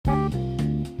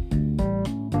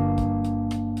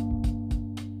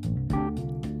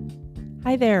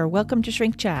Hi there, welcome to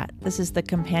Shrink Chat. This is the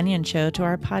companion show to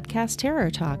our podcast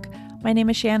Terror Talk. My name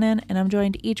is Shannon, and I'm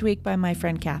joined each week by my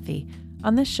friend Kathy.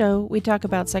 On this show, we talk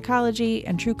about psychology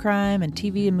and true crime and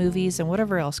TV and movies and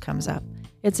whatever else comes up.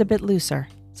 It's a bit looser,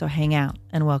 so hang out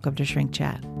and welcome to Shrink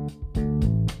Chat.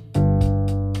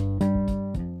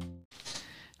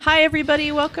 Hi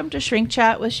everybody, welcome to Shrink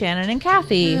Chat with Shannon and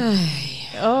Kathy.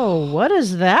 Oh, what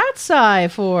is that sigh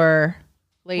for,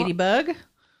 Ladybug?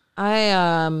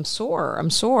 I'm sore. I'm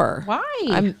sore.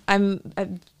 Why? I'm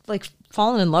like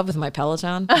fallen in love with my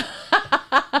Peloton.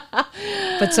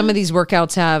 But some of these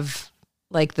workouts have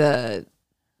like the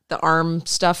arm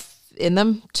stuff in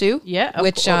them too. Yeah.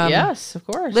 Which yes, of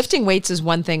course. Lifting weights is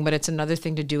one thing, but it's another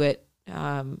thing to do it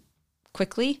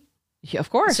quickly. Yeah,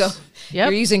 of course. So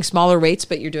you're using smaller weights,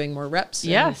 but you're doing more reps.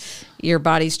 Yes. Your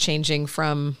body's changing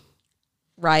from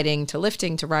riding to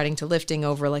lifting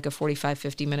over like a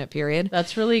 45-50 minute period.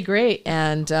 That's really great.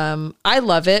 And I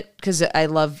love it because I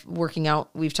love working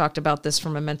out. We've talked about this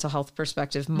from a mental health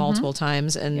perspective multiple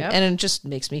times, and it just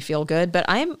makes me feel good. But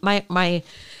my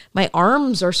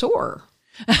arms are sore.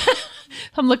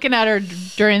 I'm looking at her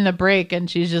during the break, and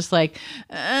she's just like,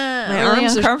 my really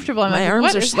arms uncomfortable. My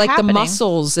arms are like happening? The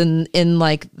muscles in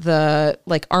like the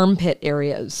armpit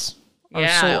areas.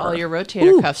 Yeah, all your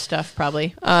rotator cuff stuff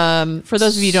probably. For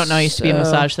those of you who don't know, I used to be a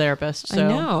massage therapist, so I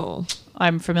know.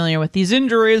 I'm familiar with these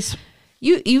injuries.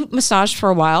 You massaged for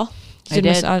a while. I did,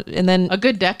 massage, and then a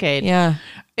good decade. Yeah.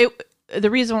 The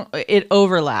reason it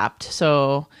overlapped.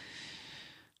 So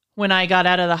when I got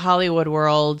out of the Hollywood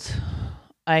world,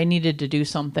 I needed to do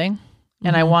something,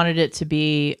 and I wanted it to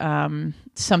be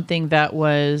something that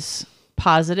was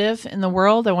positive in the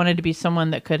world. I wanted to be someone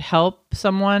that could help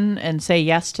someone and say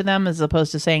yes to them as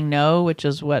opposed to saying no, which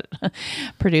is what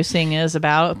producing is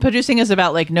about. Producing is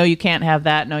about like, no, you can't have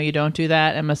that. No, you don't do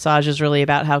that. And massage is really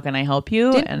about how can I help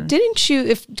you? Didn't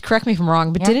you, correct me if I'm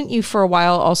wrong, but didn't you for a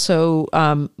while also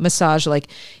massage like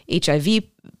HIV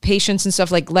patients and stuff,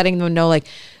 like letting them know like,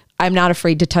 I'm not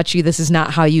afraid to touch you. This is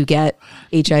not how you get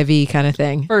HIV kind of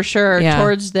thing. For sure. Yeah.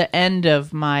 Towards the end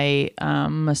of my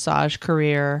massage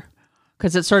career,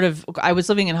 because it's sort of, I was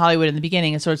living in Hollywood in the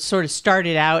beginning, and so it sort of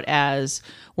started out as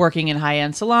working in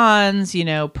high-end salons,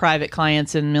 private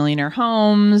clients in millionaire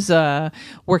homes,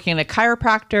 working at a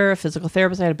chiropractor, a physical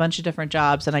therapist. I had a bunch of different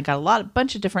jobs, and I got a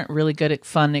bunch of different really good,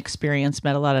 fun experience,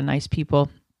 met a lot of nice people.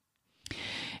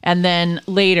 And then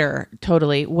later,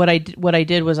 totally, what I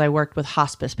did was I worked with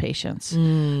hospice patients.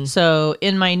 So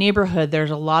in my neighborhood,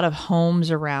 there's a lot of homes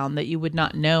around that you would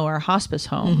not know are hospice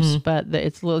homes, but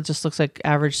it just looks like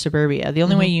average suburbia. The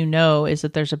only way you know is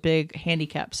that there's a big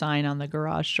handicap sign on the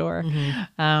garage door.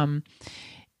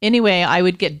 Anyway, I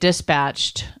would get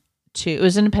dispatched it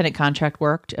was independent contract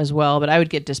worked as well, but I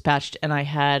would get dispatched, and I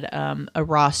had a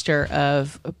roster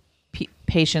of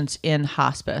patients in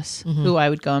hospice who I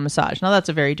would go and massage. Now that's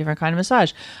a very different kind of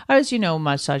massage. I was,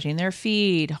 massaging their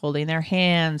feet, holding their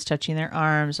hands, touching their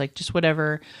arms, like just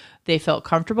whatever they felt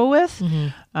comfortable with.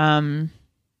 And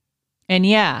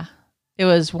yeah, it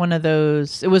was one of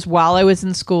those, it was while I was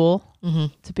in school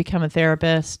to become a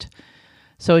therapist.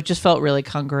 So it just felt really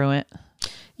congruent.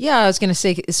 Yeah, I was going to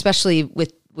say, especially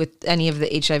with any of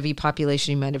the HIV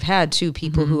population you might have had too,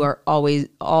 people who are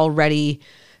already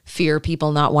fear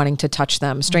people not wanting to touch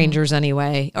them, strangers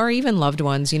anyway, or even loved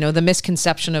ones, the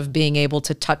misconception of being able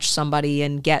to touch somebody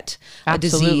and get a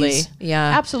disease.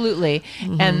 Yeah, absolutely.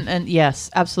 And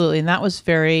yes, absolutely. And that was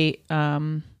very,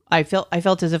 I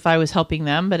felt as if I was helping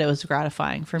them, but it was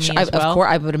gratifying for me as well. Of course,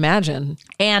 I would imagine.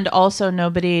 And also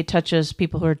nobody touches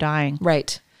people who are dying.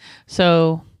 Right.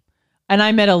 So, and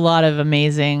I met a lot of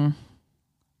amazing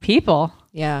people.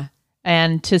 Yeah.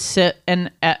 And to sit and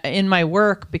in my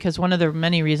work, because one of the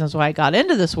many reasons why I got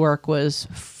into this work was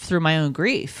through my own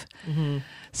grief.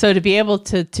 So to be able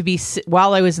to be,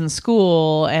 while I was in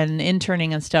school and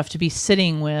interning and stuff, to be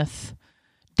sitting with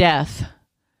death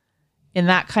in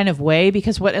that kind of way,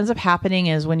 because what ends up happening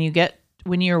is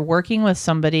when you're working with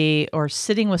somebody or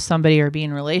sitting with somebody or being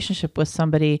in a relationship with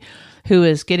somebody who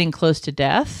is getting close to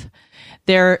death,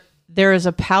 there is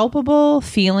a palpable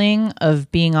feeling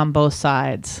of being on both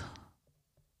sides.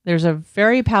 There's a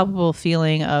very palpable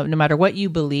feeling of, no matter what you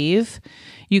believe,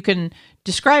 you can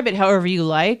describe it however you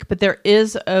like, but there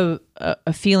is a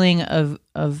feeling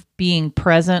of being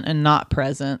present and not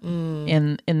present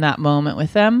in that moment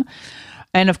with them.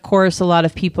 And of course, a lot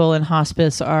of people in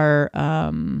hospice are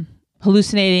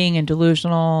hallucinating and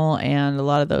delusional and a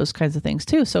lot of those kinds of things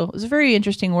too. So it was very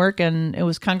interesting work, and it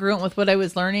was congruent with what I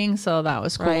was learning. So that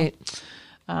was cool. Right.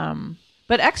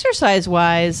 But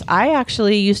exercise-wise, I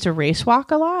actually used to race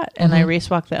walk a lot, and I race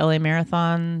walked the LA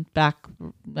Marathon back,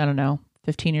 I don't know,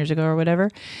 15 years ago or whatever.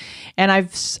 And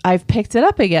I've picked it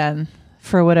up again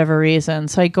for whatever reason.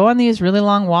 So I go on these really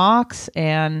long walks,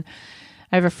 and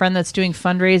I have a friend that's doing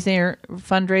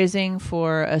fundraising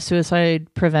for a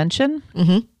suicide prevention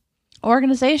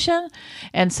organization.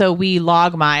 And so we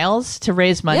log miles to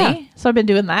raise money. Yeah. So I've been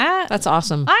doing that. That's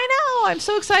awesome. I know. I'm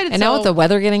so excited. And now with the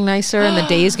weather getting nicer and the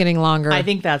days getting longer. I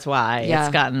think that's why Yeah.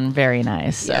 it's gotten very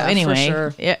nice. So Yeah, for anyway,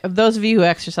 sure. those of you who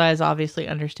exercise obviously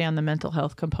understand the mental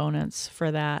health components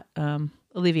for that.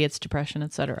 Alleviates depression,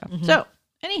 etc. So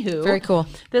anywho, Very cool.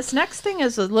 this next thing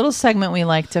is a little segment we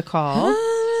like to call.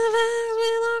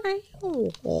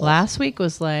 Last week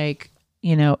was like,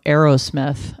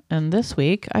 Aerosmith, and this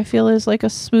week I feel is like a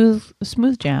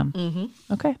smooth jam.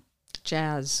 Okay.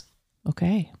 Jazz.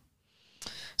 Okay.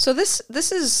 So this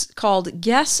is called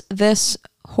Guess This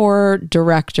Horror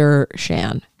Director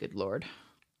Shan. Good Lord.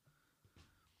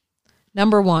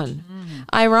 Number 1.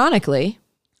 Ironically,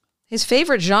 his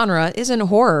favorite genre isn't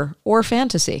horror or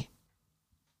fantasy.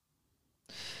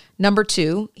 Number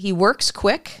 2, he works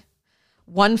quick.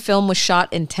 One film was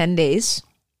shot in 10 days.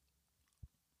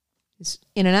 He's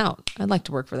in and out. I'd like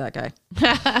to work for that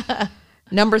guy.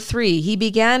 Number 3, he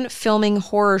began filming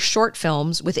horror short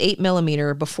films with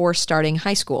 8mm before starting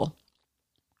high school.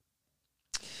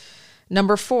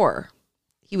 Number 4,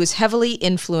 he was heavily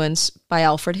influenced by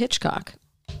Alfred Hitchcock.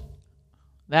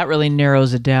 That really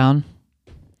narrows it down.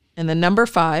 And then number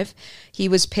 5, he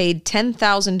was paid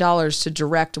 $10,000 to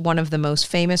direct one of the most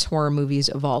famous horror movies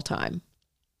of all time.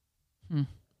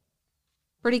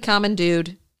 Pretty common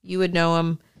dude. You would know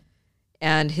him.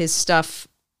 And his stuff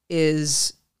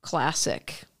is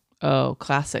classic. Oh,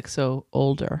 classic. So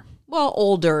older. Well,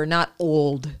 older, not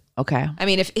old. Okay. I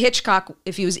mean,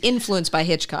 if he was influenced by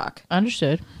Hitchcock.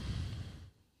 Understood.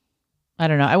 I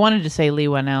don't know. I wanted to say Lee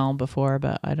Whannell before,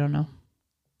 but I don't know.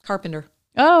 Carpenter.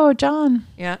 Oh, John.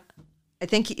 Yeah. I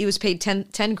think he was paid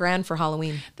 10 grand for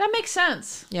Halloween. That makes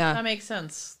sense. Yeah. That makes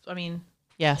sense. I mean,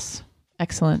 yes.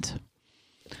 Excellent.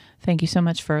 Thank you so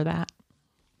much for that.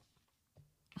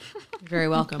 You're very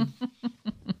welcome.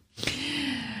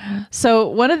 So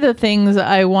one of the things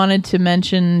I wanted to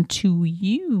mention to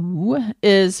you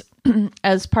is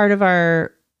as part of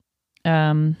our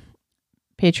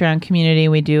Patreon community,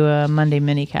 we do a Monday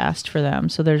mini cast for them.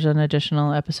 So there's an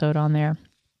additional episode on there.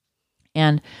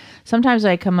 And sometimes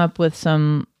I come up with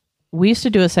we used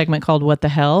to do a segment called What the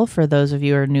Hell for those of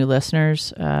you who are new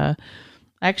listeners. I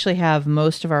actually have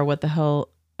most of our What the Hell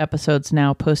episodes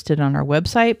now posted on our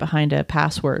website behind a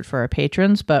password for our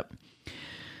patrons. But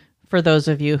for those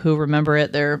of you who remember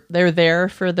it, they're there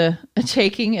for the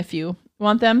taking if you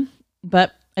want them.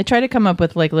 But I try to come up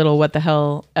with like little What the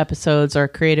Hell episodes or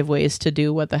creative ways to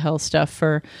do What the Hell stuff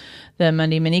for the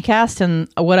Monday minicast. And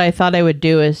what I thought I would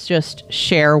do is just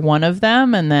share one of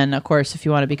them. And then of course, if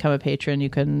you want to become a patron,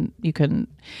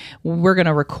 we're going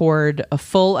to record a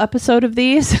full episode of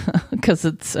these because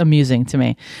it's amusing to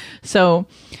me. So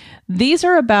these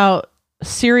are about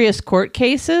serious court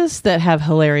cases that have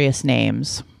hilarious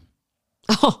names.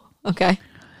 Oh, okay.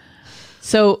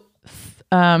 So,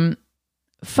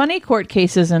 funny court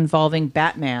cases involving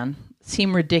Batman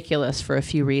seem ridiculous for a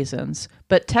few reasons,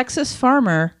 but Texas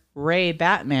farmer Ray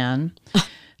Batman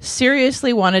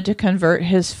seriously wanted to convert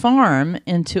his farm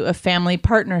into a family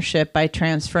partnership by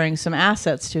transferring some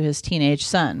assets to his teenage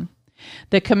son.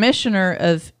 The commissioner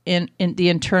of the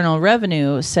Internal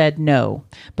Revenue said no,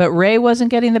 but Ray wasn't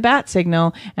getting the bat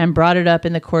signal and brought it up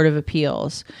in the Court of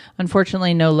Appeals.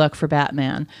 Unfortunately, no luck for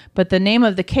Batman. But the name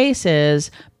of the case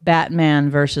is Batman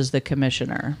versus the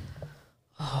Commissioner.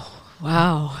 Oh,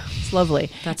 wow. It's lovely.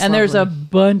 That's and there's a lovely.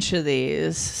 bunch of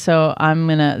these. So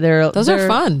those are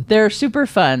fun. They're super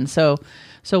fun. So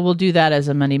we'll do that as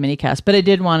a Monday minicast. But I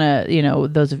did want to,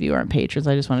 those of you who aren't patrons,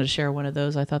 I just wanted to share one of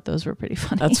those. I thought those were pretty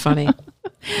funny. That's funny.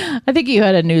 I think you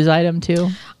had a news item too.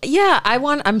 Yeah,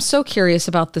 I'm so curious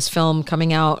about this film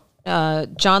coming out.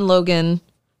 John Logan,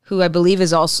 who I believe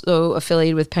is also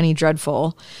affiliated with Penny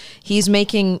Dreadful, he's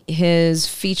making his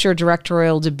feature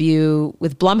directorial debut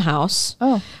with Blumhouse.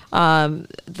 Oh.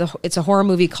 It's a horror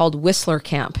movie called Whistler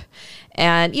Camp.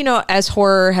 And, as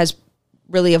horror has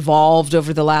really evolved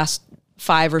over the last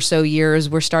 5 or so years,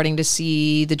 we're starting to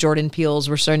see the Jordan Peels.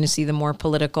 We're starting to see the more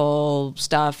political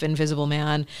stuff, Invisible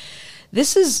Man.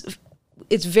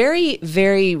 It's very,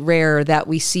 very rare that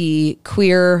we see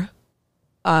queer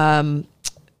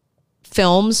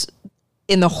films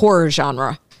in the horror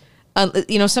genre.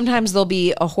 Sometimes there'll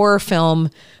be a horror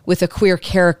film with a queer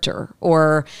character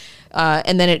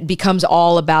and then it becomes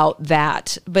all about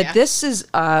that. But This is,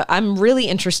 I'm really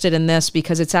interested in this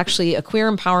because it's actually a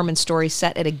queer empowerment story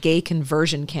set at a gay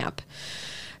conversion camp.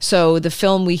 So the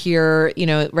film we hear,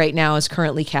 right now is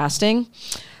currently casting.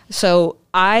 So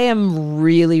I am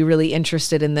really, really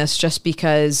interested in this just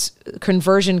because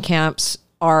conversion camps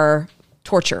are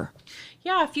torture.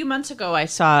 Yeah, a few months ago I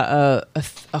saw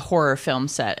a horror film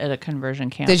set at a conversion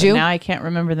camp. Did you? And now I can't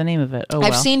remember the name of it. Oh,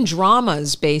 I've seen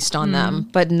dramas based on them,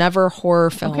 but never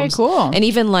horror films. Okay, cool. And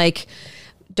even like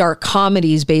dark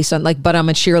comedies based on like But I'm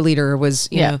a Cheerleader was,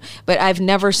 you know, but I've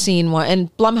never seen one.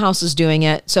 And Blumhouse is doing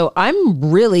it. So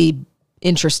I'm really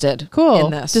interested cool.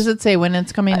 in this. Does it say when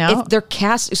it's coming out? They're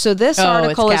cast. So this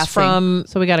article is from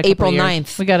so we got April years.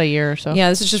 9th. We got a year or so. Yeah,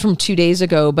 this is just from 2 days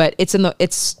ago, but it's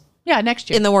next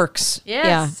year. in the works.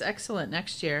 Yes, excellent.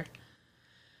 Next year.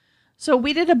 So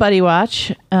we did a buddy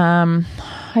watch.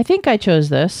 I think I chose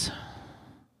this.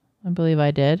 I believe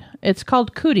I did. It's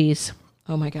called Cooties.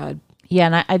 Oh my God. Yeah,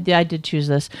 and I did choose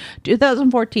this.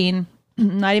 2014,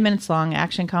 90 minutes long,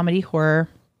 action comedy horror.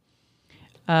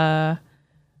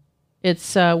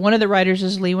 It's one of the writers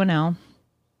is Lee Winnell,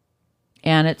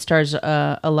 and it stars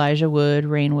Elijah Wood,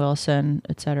 Rainn Wilson,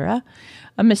 etc.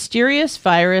 A mysterious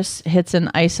virus hits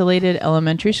an isolated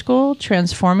elementary school,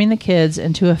 transforming the kids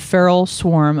into a feral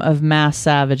swarm of mass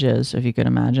savages, if you could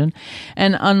imagine.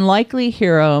 An unlikely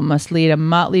hero must lead a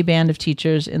motley band of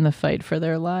teachers in the fight for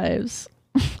their lives.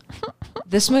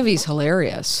 This movie's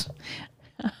hilarious.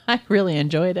 I really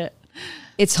enjoyed it.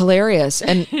 It's hilarious.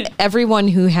 And everyone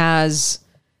who has,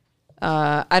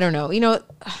 I don't know,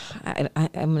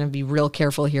 I'm going to be real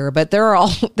careful here, but there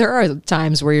are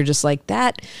times where you're just like,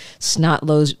 that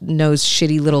snot-nosed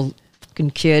shitty little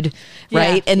fucking kid,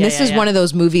 right? And this is one of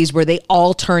those movies where they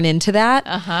all turn into that.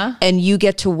 And you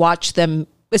get to watch them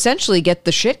essentially get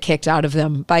the shit kicked out of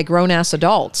them by grown-ass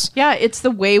adults. Yeah, it's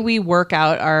the way we work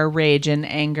out our rage and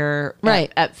anger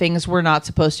at things we're not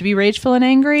supposed to be rageful and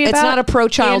angry about. It's not a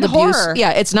pro-child abuse. Horror. Yeah,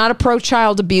 it's not a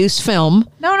pro-child abuse film.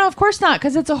 No, of course not,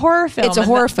 because it's a horror film. It's a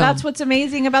horror film. That's what's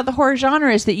amazing about the horror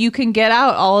genre is that you can get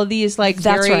out all of these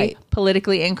very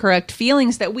politically incorrect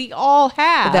feelings that we all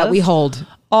have. That we hold.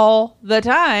 All the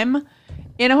time.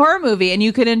 In a horror movie, and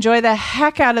you can enjoy the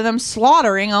heck out of them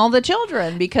slaughtering all the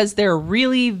children because they're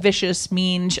really vicious,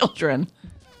 mean children.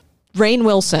 Rainn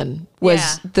Wilson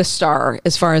was the star,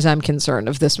 as far as I'm concerned,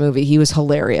 of this movie. He was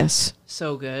hilarious.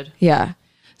 So good. Yeah.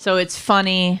 So it's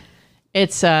funny.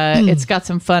 It's got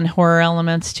some fun horror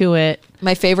elements to it.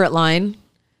 My favorite line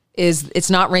is, it's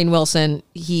not Rainn Wilson.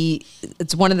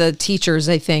 It's one of the teachers,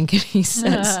 I think. And he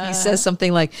says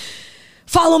something like,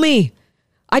 "Follow me.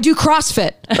 I do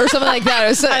CrossFit," or something like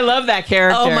that. I love that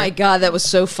character. Oh my God, that was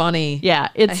so funny. Yeah.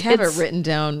 I have it written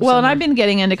down. Well, and I've been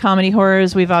getting into comedy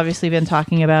horrors. We've obviously been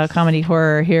talking about comedy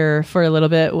horror here for a little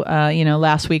bit.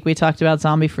 Last week we talked about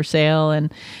Zombie for Sale,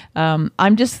 and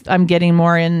I'm getting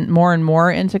more and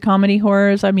more into comedy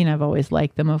horrors. I mean, I've always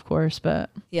liked them, of course,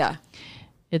 but yeah.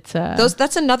 It's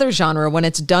that's another genre when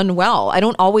it's done well. I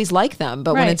don't always like them,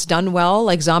 but when it's done well,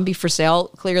 like Zombie for Sale,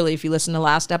 clearly if you listen to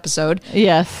last episode,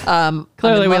 yes,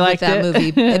 clearly we liked that it.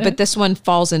 movie. But this one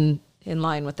falls in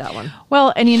line with that one.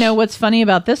 Well, and what's funny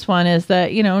about this one is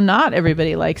that not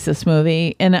everybody likes this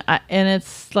movie, and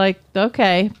it's like,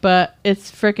 okay, but it's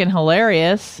freaking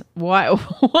hilarious. Why?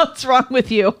 What's wrong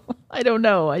with you? I don't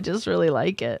know. I just really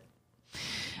like it.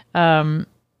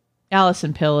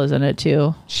 Alison Pill is in it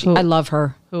too. I love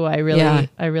her. Who I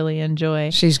really enjoy.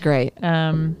 She's great.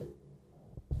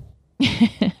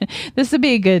 This would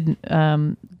be a good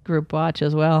group watch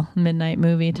as well. Midnight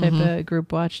movie type of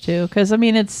group watch too. Because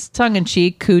it's tongue in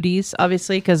cheek, cooties,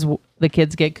 obviously, because the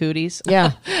kids get cooties.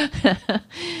 Yeah,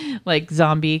 like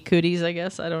zombie cooties, I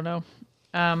guess. I don't know.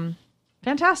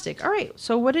 Fantastic. All right.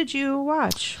 So what did you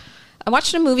watch? I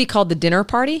watched a movie called The Dinner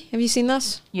Party. Have you seen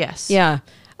this? Yes. Yeah.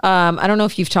 I don't know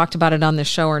if you've talked about it on this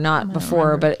show or not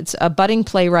before, but it's a budding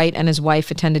playwright and his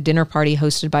wife attend a dinner party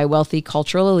hosted by wealthy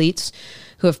cultural elites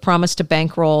who have promised to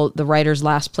bankroll the writer's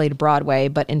last play to Broadway,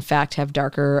 but in fact have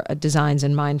darker designs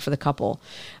in mind for the couple.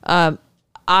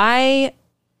 I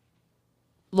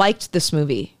liked this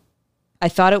movie. I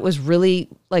thought it was really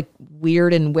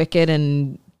weird and wicked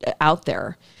and out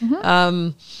there.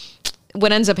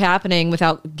 What ends up happening,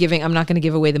 without giving, I'm not going to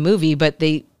give away the movie, but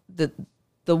the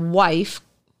wife,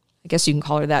 I guess you can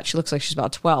call her that. She looks like she's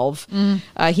about 12.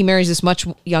 He marries this much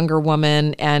younger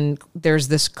woman, and there's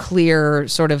this clear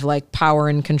sort of power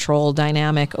and control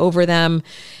dynamic over them.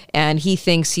 And he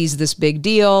thinks he's this big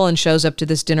deal and shows up to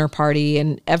this dinner party,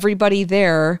 and everybody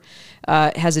there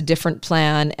has a different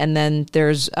plan. And then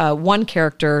there's one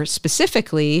character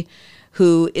specifically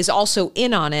who is also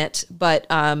in on it, but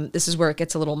this is where it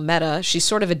gets a little meta. She's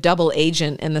sort of a double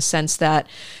agent in the sense that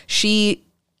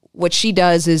what she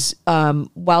does is,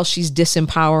 while she's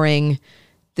disempowering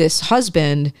this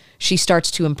husband, she starts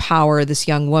to empower this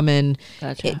young woman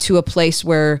to a place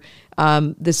where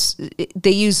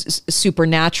they use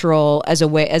supernatural as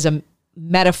a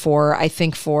metaphor, I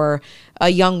think, for a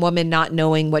young woman not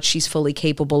knowing what she's fully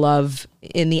capable of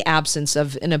in the absence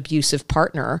of an abusive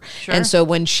partner. Sure. And so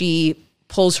when she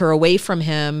pulls her away from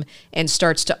him and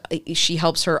she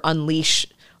helps her unleash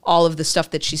all of the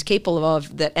stuff that she's capable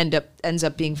of that ends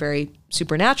up being very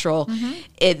supernatural.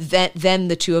 Then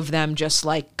the two of them just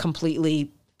like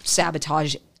completely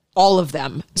sabotage all of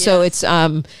them. Yes. So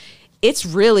it's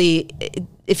really,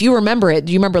 if you remember it,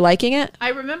 do you remember liking it? I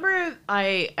remember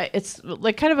it's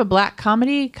like kind of a black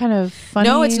comedy, kind of funny.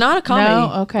 No, it's not a comedy.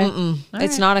 No? Okay.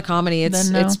 It's not a comedy.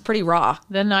 It's pretty raw.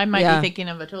 Then I might be thinking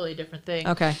of a totally different thing.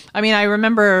 Okay. I mean, I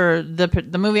remember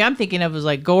the movie I'm thinking of was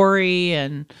like gory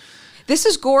and... This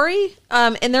is gory,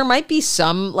 and there might be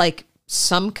some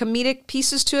comedic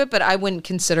pieces to it, but I wouldn't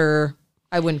consider.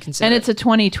 And it's a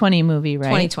 2020 movie, right?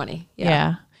 2020.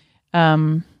 Yeah.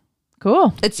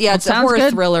 Cool. It's a horror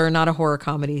thriller, not a horror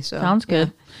comedy. So sounds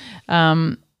good.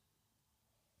 Yeah.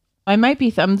 I might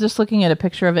be. I'm just looking at a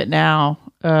picture of it now.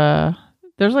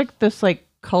 There's like this like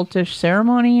cultish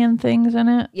ceremony and things in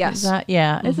it. Yes.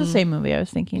 It's the same movie I was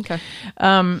thinking. Okay.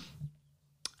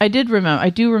 I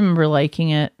do remember liking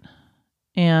it.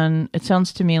 And it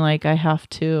sounds to me like I have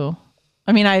to.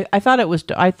 I mean, I thought there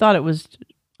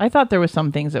was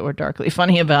some things that were darkly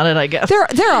funny about it, I guess. There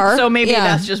are. So maybe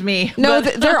that's just me. No,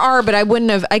 there are, but I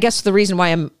wouldn't have. I guess the reason why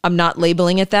I'm not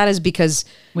labeling it that is because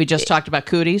we just talked about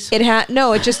cooties. It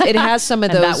has some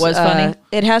of those. That was funny.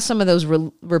 It has some of those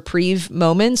reprieve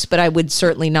moments, but I would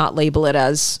certainly not label it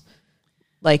as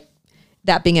like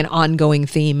that being an ongoing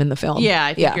theme in the film. Yeah,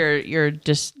 I think you're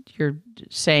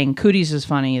saying cooties is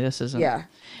funny. This isn't. Yeah.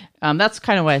 That's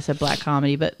kind of why I said black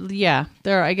comedy, but yeah,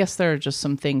 I guess there are just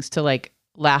some things to like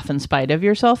laugh in spite of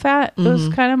yourself at. It was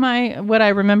kind of what I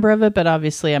remember of it, but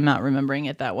obviously I'm not remembering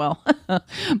it that well.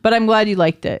 But I'm glad you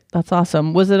liked it. That's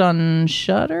awesome. Was it on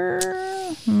Shudder?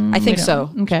 I think so.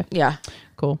 Okay. Yeah.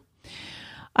 Cool.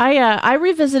 I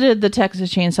revisited the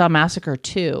Texas Chainsaw Massacre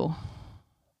 2.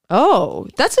 Oh,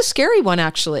 that's a scary one,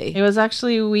 actually. It was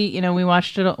actually we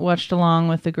watched along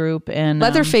with the group, and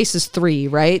Leatherface is 3,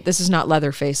 right? This is not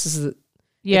Leatherface. This is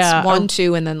it's 1,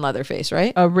 2, and then Leatherface,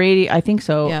 right? I think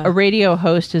so. Yeah. A radio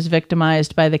host is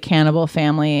victimized by the cannibal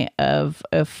family of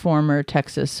a former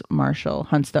Texas marshal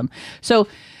hunts them. So,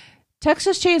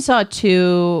 Texas Chainsaw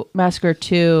 2 Massacre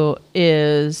 2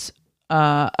 is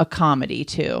a comedy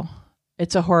too.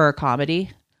 It's a horror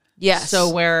comedy. Yes.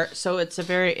 So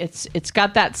it's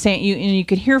got that same you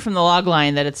can hear from the log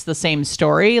line that it's the same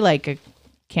story, like a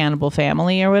cannibal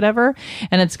family or whatever,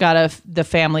 and it's got the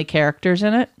family characters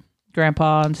in it,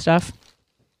 grandpa and stuff.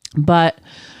 But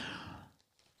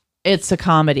it's a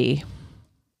comedy.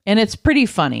 And it's pretty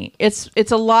funny.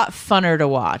 It's a lot funner to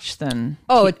watch than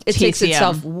it takes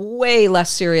itself way less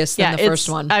serious than the first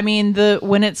one. I mean,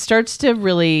 when shit starts to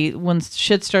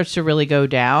really go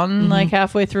down like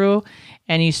halfway through,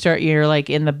 and you're like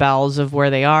in the bowels of where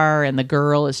they are, and the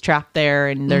girl is trapped there,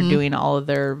 and they're doing all of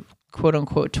their quote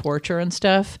unquote torture and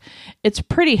stuff. It's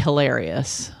pretty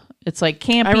hilarious. It's like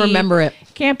campy. I remember it.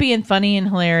 Campy and funny and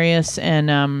hilarious,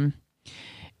 and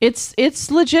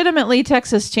It's legitimately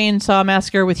Texas Chainsaw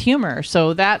Massacre with humor,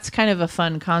 so that's kind of a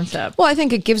fun concept. Well, I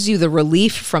think it gives you the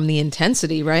relief from the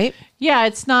intensity, right? Yeah,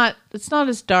 it's not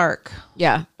as dark.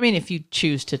 Yeah. I mean, if you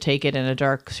choose to take it in a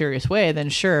dark, serious way, then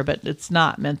sure, but it's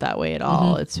not meant that way at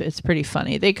all. It's pretty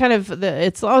funny. They kind of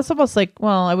it's almost like,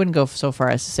 well, I wouldn't go so far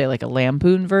as to say like a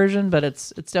lampoon version, but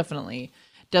it's definitely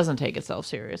doesn't take itself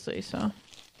seriously. So,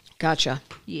 gotcha.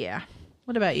 Yeah.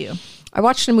 What about you? I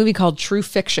watched a movie called True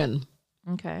Fiction.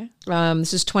 Okay.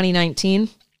 This is 2019.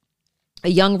 A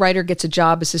young writer gets a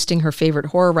job assisting her favorite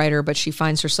horror writer, but she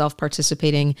finds herself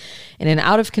participating in an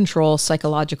out-of-control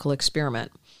psychological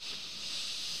experiment.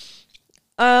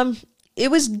 It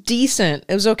was decent.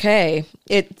 It was okay.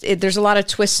 There's a lot of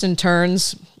twists and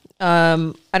turns.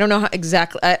 I don't know how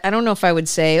exactly. I don't know if I would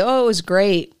say, it was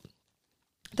great.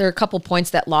 There are a couple points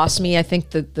that lost me. I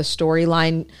think the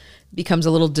storyline becomes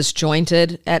a little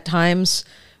disjointed at times,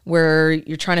 where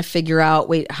you're trying to figure out,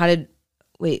 what happened?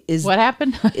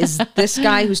 Is this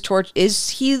guy who's is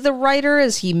he the writer?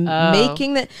 Is he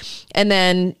making that? And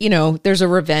then, there's a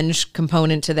revenge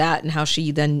component to that, and how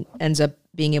she then ends up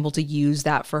being able to use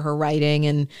that for her writing.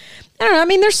 And I don't know. I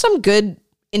mean, there's some good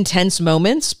intense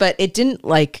moments, but it didn't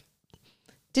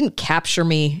capture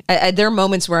me. There are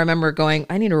moments where I remember going,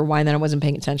 I need to rewind that. I wasn't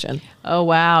paying attention. Oh,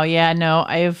 wow. Yeah, no,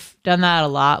 I've done that a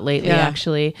lot lately,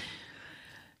 actually.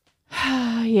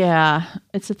 Yeah,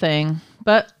 it's a thing.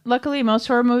 But luckily, most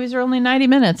horror movies are only 90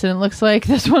 minutes, and it looks like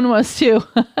this one was too.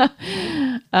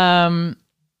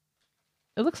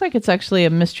 It looks like it's actually a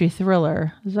mystery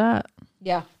thriller. Is that?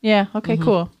 Yeah. Yeah. Okay,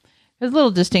 cool. There's a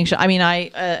little distinction. I mean,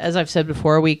 as I've said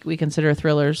before, we consider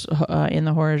thrillers in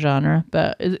the horror genre,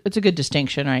 but it's a good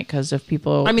distinction, right? Because if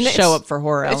people show up for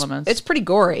horror elements. It's pretty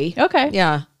gory. Okay.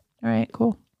 Yeah. All right,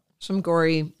 cool. Some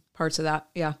gory parts of that.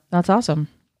 Yeah. That's awesome.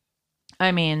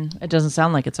 I mean, it doesn't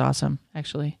sound like it's awesome,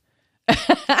 actually.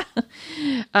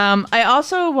 I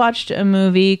also watched a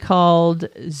movie called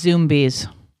Zombies.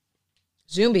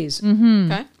 Zombies.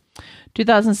 Mm-hmm. Okay.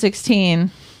 2016.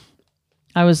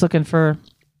 I was looking for,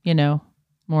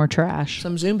 more trash.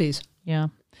 Some zombies. Yeah.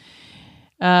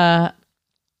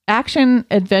 Action,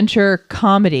 adventure,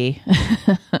 comedy.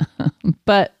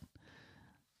 But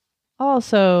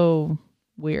also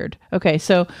weird. Okay,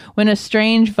 so when a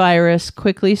strange virus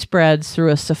quickly spreads through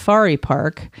a safari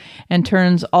park and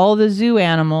turns all the zoo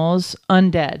animals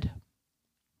undead,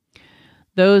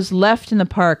 those left in the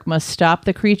park must stop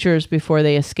the creatures before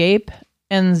they escape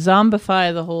and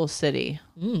zombify the whole city.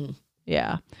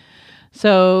 Yeah.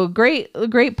 So great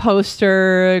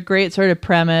poster, great sort of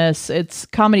premise. It's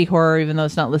comedy horror, even though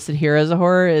it's not listed here as a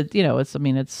horror.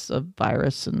 It's a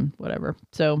virus and whatever.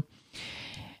 So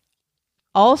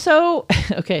also,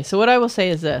 okay, so what I will say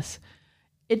is this.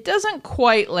 It doesn't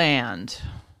quite land.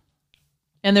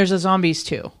 And there's a Zombies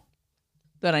 2.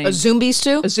 Zombies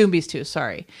 2? A Zombies 2,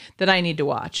 sorry. That I need to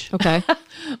watch. Okay.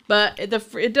 But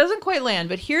it doesn't quite land.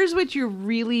 But here's what you're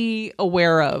really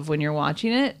aware of when you're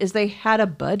watching it, is they had a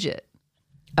budget.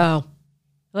 Oh.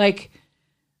 Like,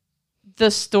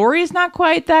 the story's not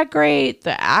quite that great.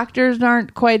 The actors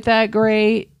aren't quite that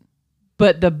great.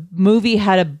 But the movie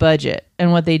had a budget.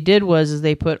 And what they did was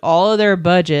they put all of their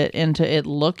budget into it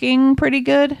looking pretty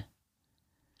good.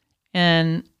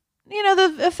 And,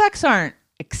 the effects aren't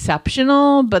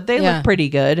exceptional, but they look pretty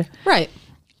good. Right.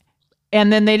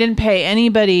 And then they didn't pay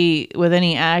anybody with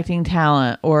any acting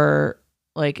talent or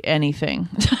like anything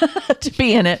to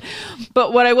be in it.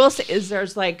 But what I will say is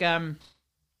there's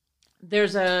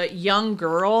a young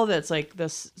girl that's like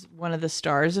one of the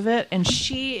stars of it, and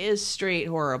she is straight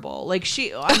horrible. Like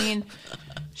she's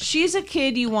a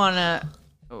kid you want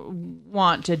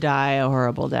to die a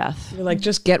horrible death. You're like,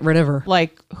 just get rid of her.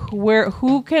 Like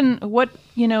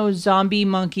zombie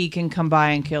monkey can come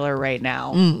by and kill her right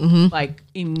now, like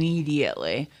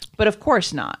immediately. But of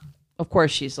course not. Of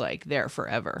course she's like there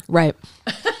forever. Right.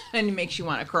 And it makes you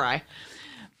want to cry.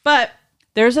 But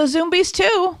there's a Zombies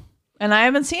 2, and I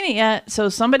haven't seen it yet. So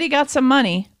somebody got some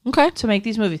money to make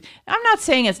these movies. I'm not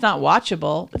saying it's not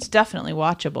watchable. It's definitely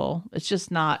watchable. It's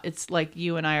just not. It's like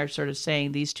you and I are sort of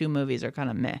saying these two movies are kind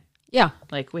of meh. Yeah.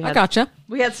 Like I gotcha.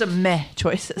 We had some meh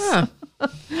choices.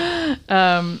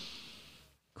 Yeah.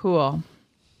 Cool.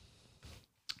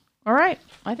 All right.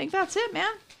 I think that's it,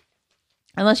 man.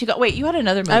 Unless you had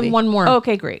another movie. I have one more. Oh,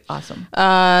 okay, great. Awesome.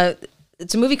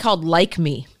 It's a movie called Like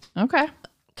Me. Okay.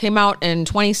 Came out in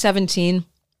 2017.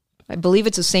 I believe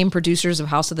it's the same producers of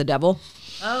House of the Devil.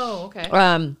 Oh,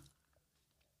 okay.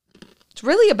 It's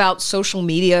really about social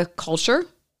media culture.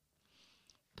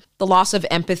 The loss of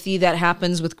empathy that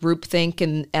happens with groupthink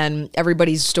and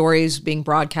everybody's stories being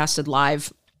broadcasted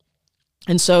live.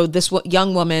 And so this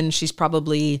young woman, she's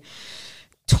probably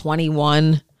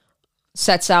 21,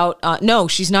 sets out, no,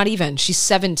 she's not even, she's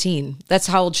 17. That's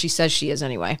how old she says she is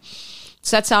anyway.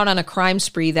 Sets out on a crime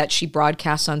spree that she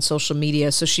broadcasts on social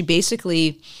media. So she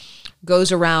basically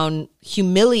goes around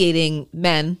humiliating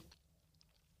men.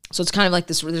 So it's kind of like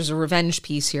this, there's a revenge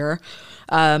piece here,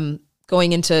 going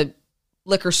into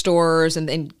liquor stores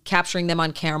and capturing them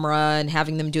on camera and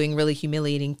having them doing really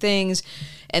humiliating things.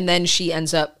 And then she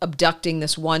ends up abducting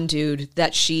this one dude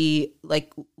that she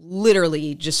like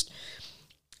literally just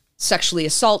sexually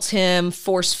assaults him,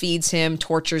 force feeds him,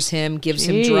 tortures him, gives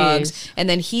him drugs. And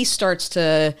then he starts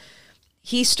to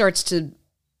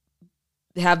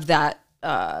have that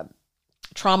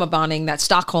trauma bonding, that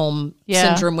Stockholm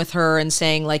syndrome with her, and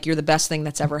saying like, you're the best thing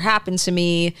that's ever happened to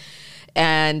me.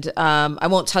 And I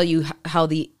won't tell you how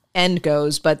the end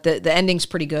goes, but the ending's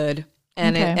pretty good.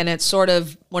 And it's sort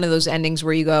of one of those endings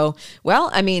where you go, well,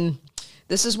 I mean,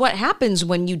 this is what happens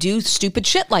when you do stupid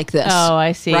shit like this. Oh,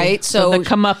 I see. Right? So the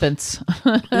comeuppance.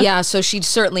 Yeah, so she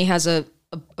certainly has a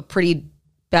pretty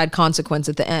bad consequence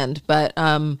at the end. But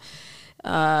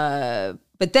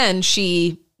then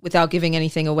she, without giving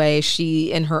anything away,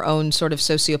 she, in her own sort of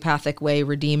sociopathic way,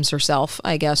 redeems herself,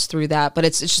 I guess, through that. But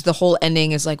it's just the whole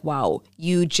ending is like, wow,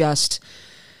 you just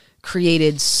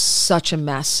created such a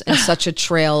mess and such a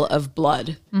trail of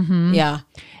blood. Mm-hmm. Yeah.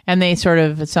 And they sort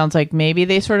of, it sounds like maybe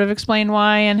they sort of explain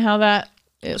why and how that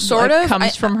Sort of.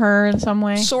 comes from her in some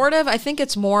way. Sort of. I think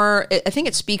it's more. I think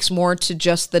it speaks more to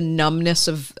just the numbness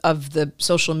of the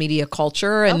social media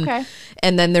culture, and Okay.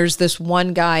 and then there's this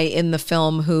one guy in the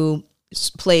film who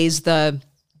plays the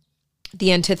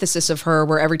antithesis of her,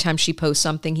 where every time she posts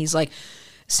something, he's like,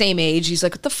 same age, he's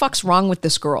like, what the fuck's wrong with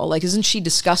this girl? Like, isn't she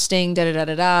disgusting? Da da da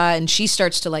da da. And she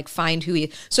starts to like find who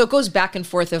he. So it goes back and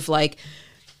forth of like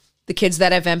the kids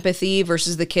that have empathy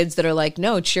versus the kids that are like,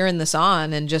 no, cheering this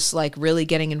on and just like really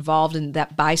getting involved in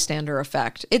that bystander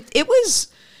effect. It was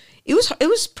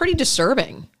pretty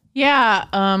disturbing. Yeah.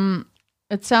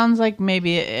 It sounds like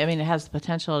maybe, I mean, it has the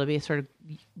potential to be sort of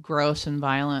gross and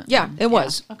violent. Yeah, it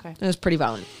was. Okay. It was pretty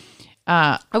violent.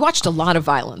 I watched a lot of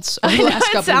violence over the last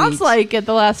couple It sounds weeks. like it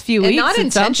the last few And weeks. not it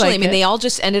sounds intentionally. like I mean, it. they all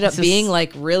just ended up being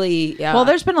like really, yeah. Well,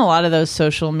 there's been a lot of those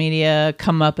social media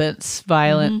comeuppance,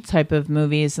 violent type of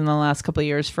movies in the last couple of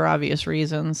years for obvious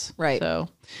reasons. Right. So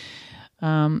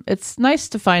it's nice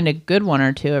to find a good one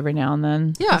or two every now and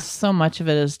then. Yeah. 'Cause so much of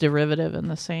it is derivative and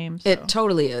the same. So. It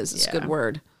totally is. It's a Yeah. good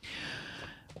word.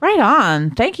 Right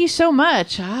on. Thank you so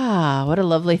much. What a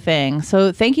lovely thing.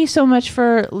 So thank you so much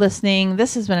for listening.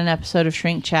 This has been an episode of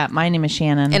Shrink Chat. My name is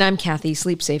Shannon. And I'm Kathy.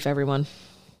 Sleep safe, everyone.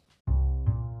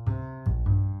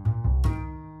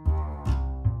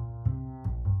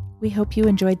 We hope you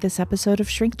enjoyed this episode of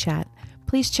Shrink Chat.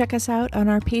 Please check us out on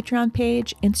our Patreon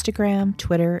page, Instagram,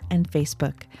 Twitter, and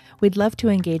Facebook. We'd love to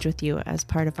engage with you as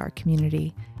part of our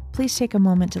community. Please take a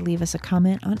moment to leave us a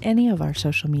comment on any of our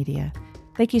social media.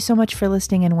 Thank you so much for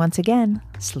listening, and once again,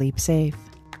 sleep safe.